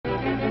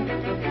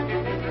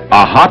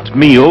A hot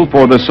meal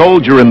for the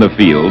soldier in the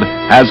field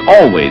has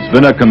always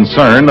been a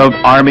concern of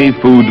Army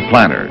food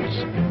planners.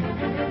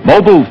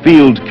 Mobile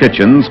field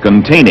kitchens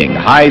containing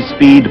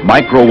high-speed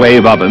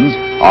microwave ovens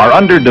are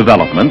under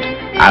development,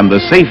 and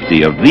the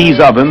safety of these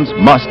ovens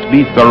must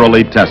be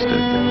thoroughly tested.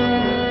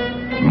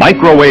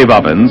 Microwave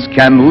ovens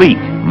can leak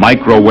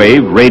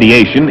microwave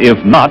radiation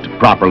if not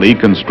properly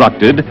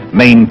constructed,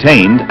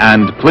 maintained,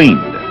 and cleaned.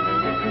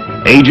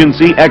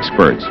 Agency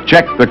experts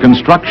check the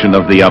construction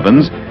of the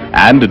ovens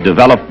and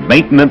develop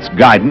maintenance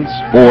guidance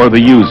for the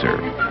user.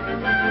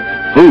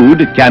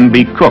 Food can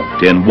be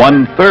cooked in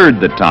 1/3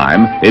 the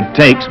time it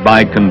takes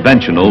by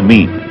conventional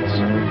means.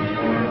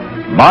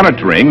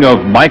 Monitoring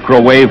of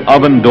microwave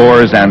oven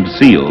doors and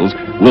seals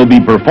will be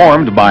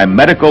performed by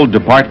medical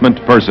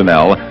department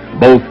personnel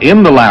both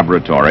in the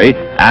laboratory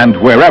and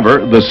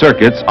wherever the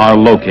circuits are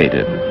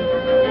located.